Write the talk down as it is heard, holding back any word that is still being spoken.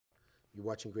You're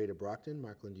watching Greater Brockton.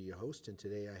 Mark Lindy, your host, and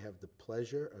today I have the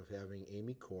pleasure of having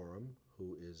Amy Korim,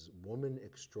 who is woman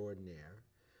extraordinaire,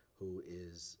 who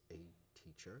is a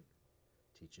teacher,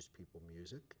 teaches people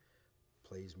music,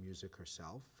 plays music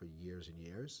herself for years and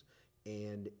years,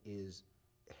 and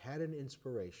had an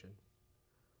inspiration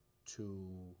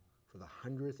for the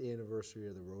 100th anniversary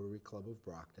of the Rotary Club of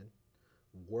Brockton,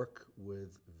 work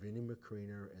with Vinnie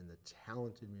McCreener and the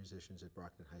talented musicians at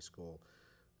Brockton High School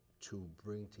to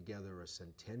bring together a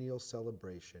centennial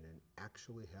celebration and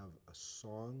actually have a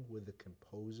song with the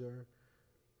composer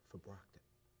for Brockton.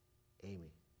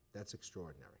 Amy, that's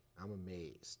extraordinary. I'm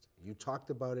amazed. You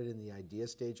talked about it in the idea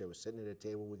stage. I was sitting at a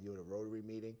table with you at a Rotary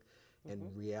meeting,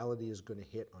 and reality is going to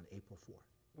hit on April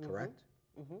 4th, correct?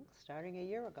 Starting a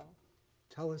year ago.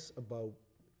 Tell us about,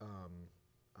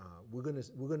 we're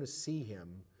going to see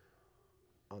him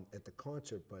at the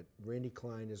concert, but Randy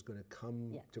Klein is going to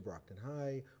come to Brockton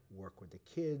High, work with the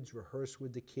kids, rehearse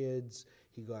with the kids.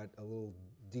 He got a little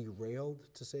derailed,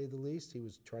 to say the least. He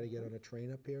was trying to get on a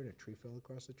train up here, and a tree fell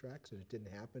across the tracks, and it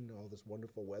didn't happen, all this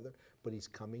wonderful weather. But he's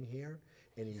coming here,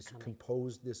 and he's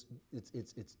composed this.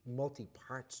 It's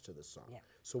multi-parts to the song. Yeah.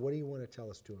 So what do you want to tell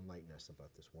us to enlighten us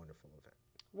about this wonderful event?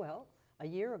 Well, a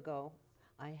year ago,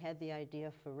 I had the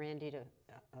idea for Randy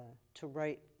to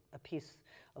write a piece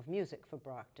of music for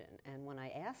Brockton. And when I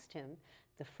asked him,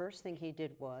 the first thing he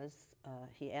did was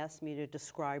he asked me to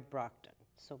describe Brockton.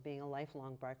 So being a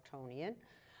lifelong Brocktonian,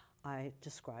 I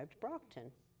described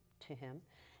Brockton to him.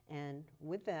 And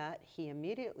with that, he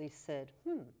immediately said,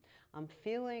 I'm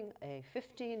feeling a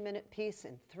 15-minute piece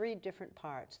in 3 different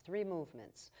parts, 3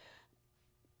 movements.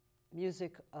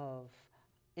 Music of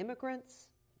immigrants,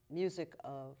 music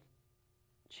of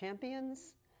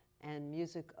champions, and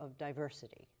music of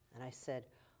diversity. And I said,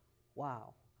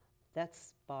 wow, that's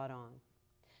spot on.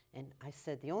 And I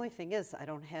said, the only thing is I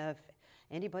don't have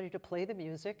anybody to play the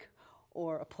music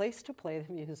or a place to play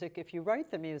the music if you write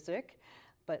the music,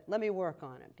 but let me work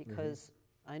on it because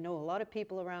I know a lot of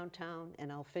people around town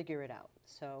and I'll figure it out.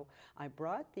 So I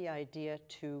brought the idea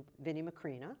to Vinnie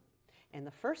McCreener, and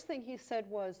the first thing he said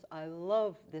was, I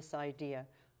love this idea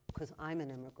because I'm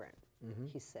an immigrant,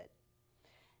 he said.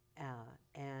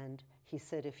 And he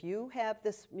said, if you have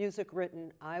this music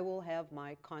written, I will have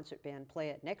my concert band play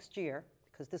it next year,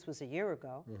 because this was a year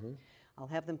ago. I'll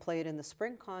have them play it in the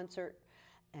spring concert,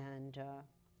 and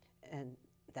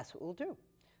that's what we'll do.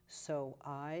 So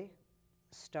I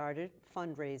started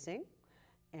fundraising,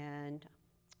 and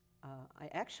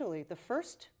the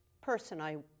first person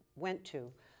I went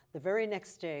to the very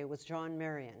next day was John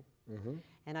Marion.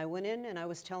 And I went in and I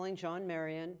was telling John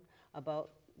Marion about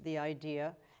the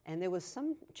idea, and there was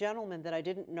some gentleman that I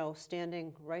didn't know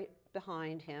standing right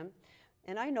behind him,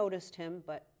 and I noticed him,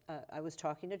 but I was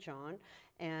talking to John,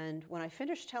 and when I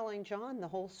finished telling John the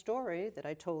whole story that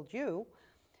I told you,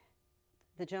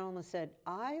 the gentleman said,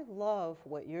 I love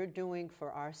what you're doing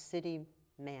for our city,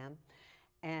 ma'am,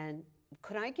 and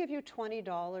could I give you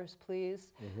 $20,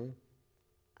 please?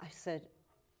 I said,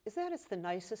 it's the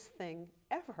nicest thing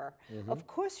ever. Of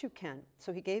course you can.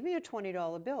 So he gave me a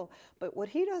 $20 bill. But what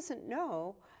he doesn't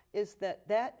know is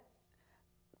that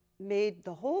made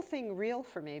the whole thing real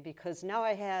for me, because now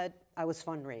I was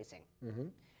fundraising.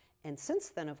 And since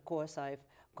then, of course, I've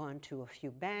gone to a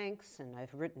few banks and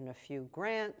I've written a few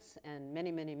grants, and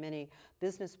many, many, many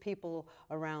business people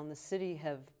around the city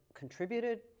have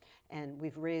contributed, and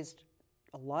we've raised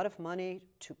a lot of money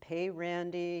to pay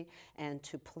Randy and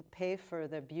to pay for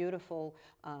the beautiful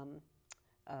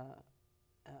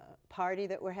party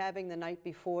that we're having the night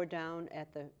before down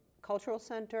at the Cultural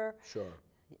Center. Sure.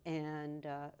 And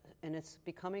it's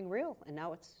becoming real, and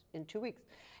now it's in 2 weeks.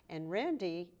 And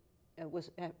Randy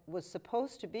was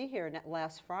supposed to be here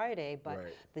last Friday, but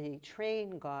the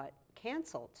train got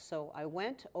canceled. So I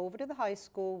went over to the high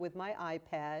school with my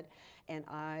iPad, and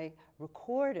I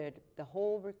recorded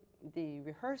the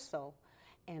rehearsal,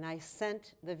 and I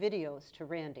sent the videos to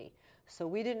Randy. So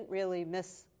we didn't really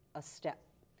miss a step,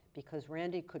 because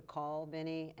Randy could call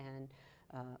Vinnie and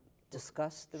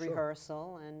discuss the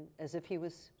rehearsal, and as if he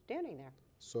was standing there.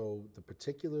 So the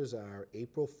particulars are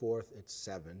April 4th at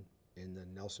 7 in the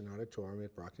Nelson Auditorium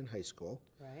at Brockton High School.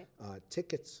 Right.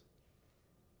 Tickets,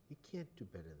 you can't do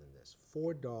better than this.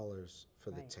 $4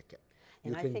 for the ticket.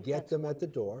 And you can get them at the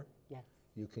door. Yes.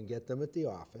 You can get them at the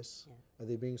office. Yeah. Are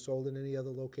they being sold in any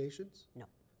other locations? No.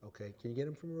 Okay. Can you get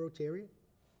them from a Rotarian?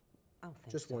 I don't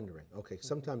think Just so. wondering. Okay.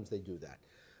 Sometimes they do that.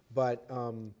 But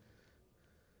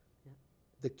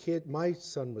the kid, my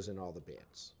son was in all the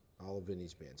bands. all of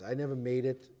Vinnie's bands. I never made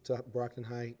it to Brockton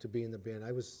High to be in the band.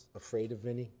 I was afraid of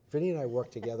Vinnie. Vinnie and I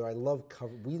work together.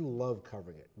 We love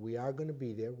covering it. We are going to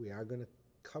be there. We are going to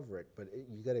cover it, but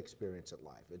you got to experience it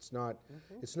live. It's not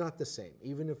the same.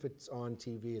 Even if it's on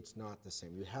TV, it's not the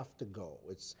same. You have to go.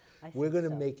 We're going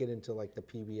to make it into like the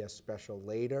PBS special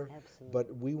later. Absolutely.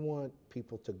 But we want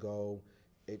people to go.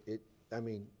 I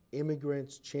mean,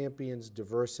 immigrants, champions,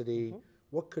 diversity.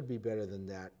 What could be better than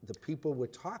that? The people we're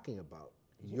talking about.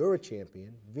 You're a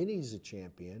champion. Vinny's a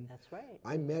champion. That's right.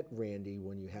 I met Randy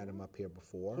when you had him up here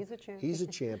before. He's a champion. He's a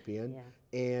champion.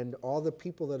 Yeah. And all the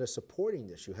people that are supporting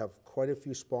this, you have quite a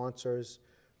few sponsors.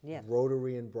 Yes.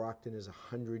 Rotary in Brockton is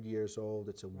 100 years old.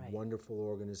 It's a wonderful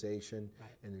organization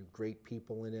and there are great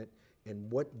people in it.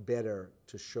 And what better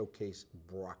to showcase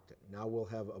Brockton? Now we'll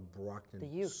have a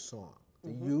Brockton song.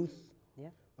 The youth,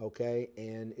 okay?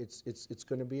 And it's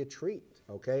going to be a treat,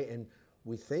 okay? And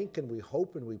we think and we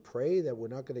hope and we pray that we're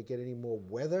not going to get any more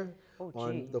weather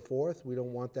on the 4th. We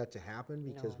don't want that to happen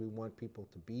because we want people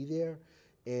to be there.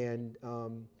 And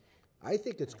I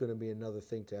think it's going to be another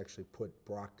thing to actually put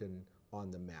Brockton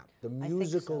on the map. The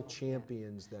musical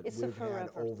champions that we've had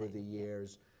over the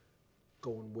years,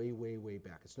 going way, way, way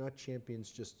back. It's not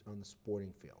champions just on the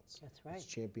sporting fields. That's right. It's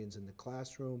champions in the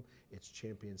classroom. It's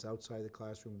champions outside the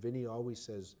classroom. Vinny always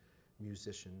says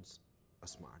musicians are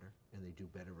smarter and they do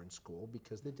better in school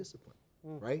because they're disciplined,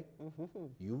 right?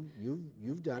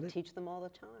 You've done it. Teach them all the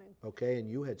time. Okay,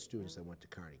 and you had students that went to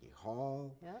Carnegie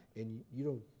Hall, and you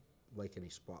don't like any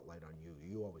spotlight on you.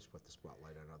 You always put the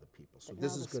spotlight on other people. So but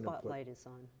this now is going to put the spotlight is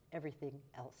on everything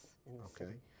else in the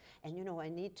city. And you know, I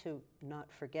need to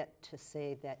not forget to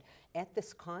say that at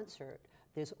this concert,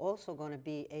 there's also going to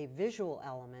be a visual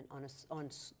element on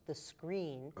the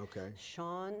screen. Okay.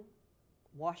 Sean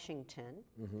Washington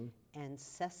and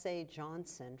Cece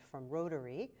Johnson from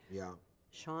Rotary. Yeah.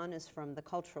 Sean is from the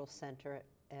Cultural Center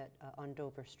on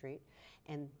Dover Street,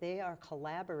 and they are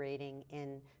collaborating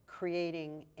in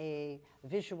creating a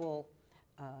visual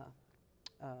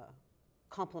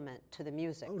complement to the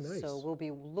music. Oh, nice. So we'll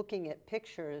be looking at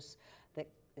pictures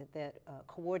that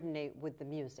coordinate with the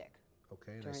music.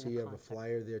 Okay, and I see you have a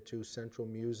flyer there too. Central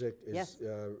Music.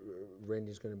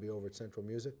 Randy's going to be over at Central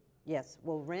Music? Yes.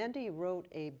 Well, Randy wrote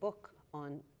a book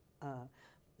on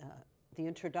the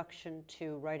introduction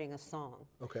to writing a song.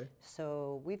 Okay.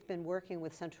 So we've been working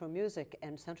with Central Music,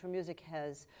 and Central Music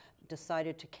has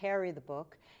decided to carry the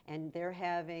book, and they're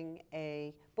having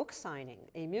a book signing,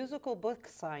 a musical book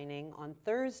signing on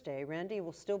Thursday. Randy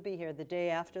will still be here the day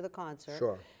after the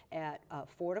concert at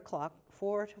 4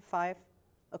 to 5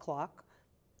 o'clock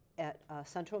at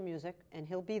Central Music, and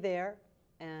he'll be there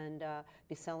and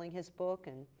be selling his book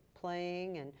and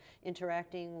playing and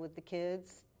interacting with the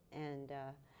kids, and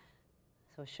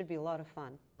so it should be a lot of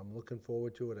fun. I'm looking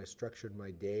forward to it. I structured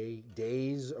my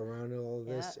days around all of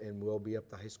this, and we'll be up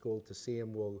to high school to see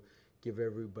him. We'll give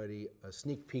everybody a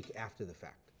sneak peek after the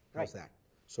fact. How's that?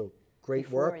 So great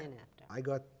Before work. and after. I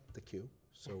got the cue,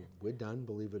 so we're done,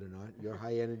 believe it or not. You're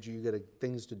high energy. You got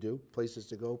things to do, places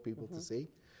to go, people to see.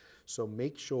 So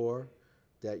make sure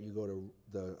that you go to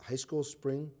the high school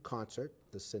spring concert,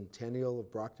 the Centennial of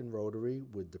Brockton Rotary,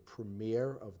 with the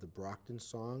premiere of the Brockton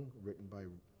song,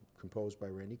 composed by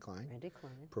Randy Klein.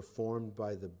 Performed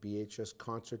by the BHS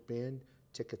Concert Band.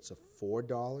 Tickets are $4.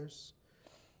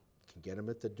 You can get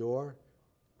them at the door.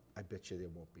 I bet you there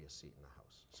won't be a seat in the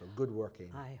house. So good work,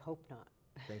 Amy. I hope not.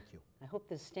 Thank you. I hope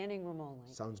there's standing room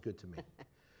only. Sounds good to me.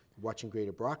 Watching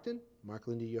Greater Brockton, Mark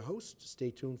Lindy, your host. Stay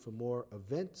tuned for more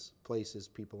events, places,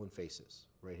 people, and faces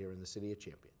right here in the City of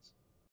Champions.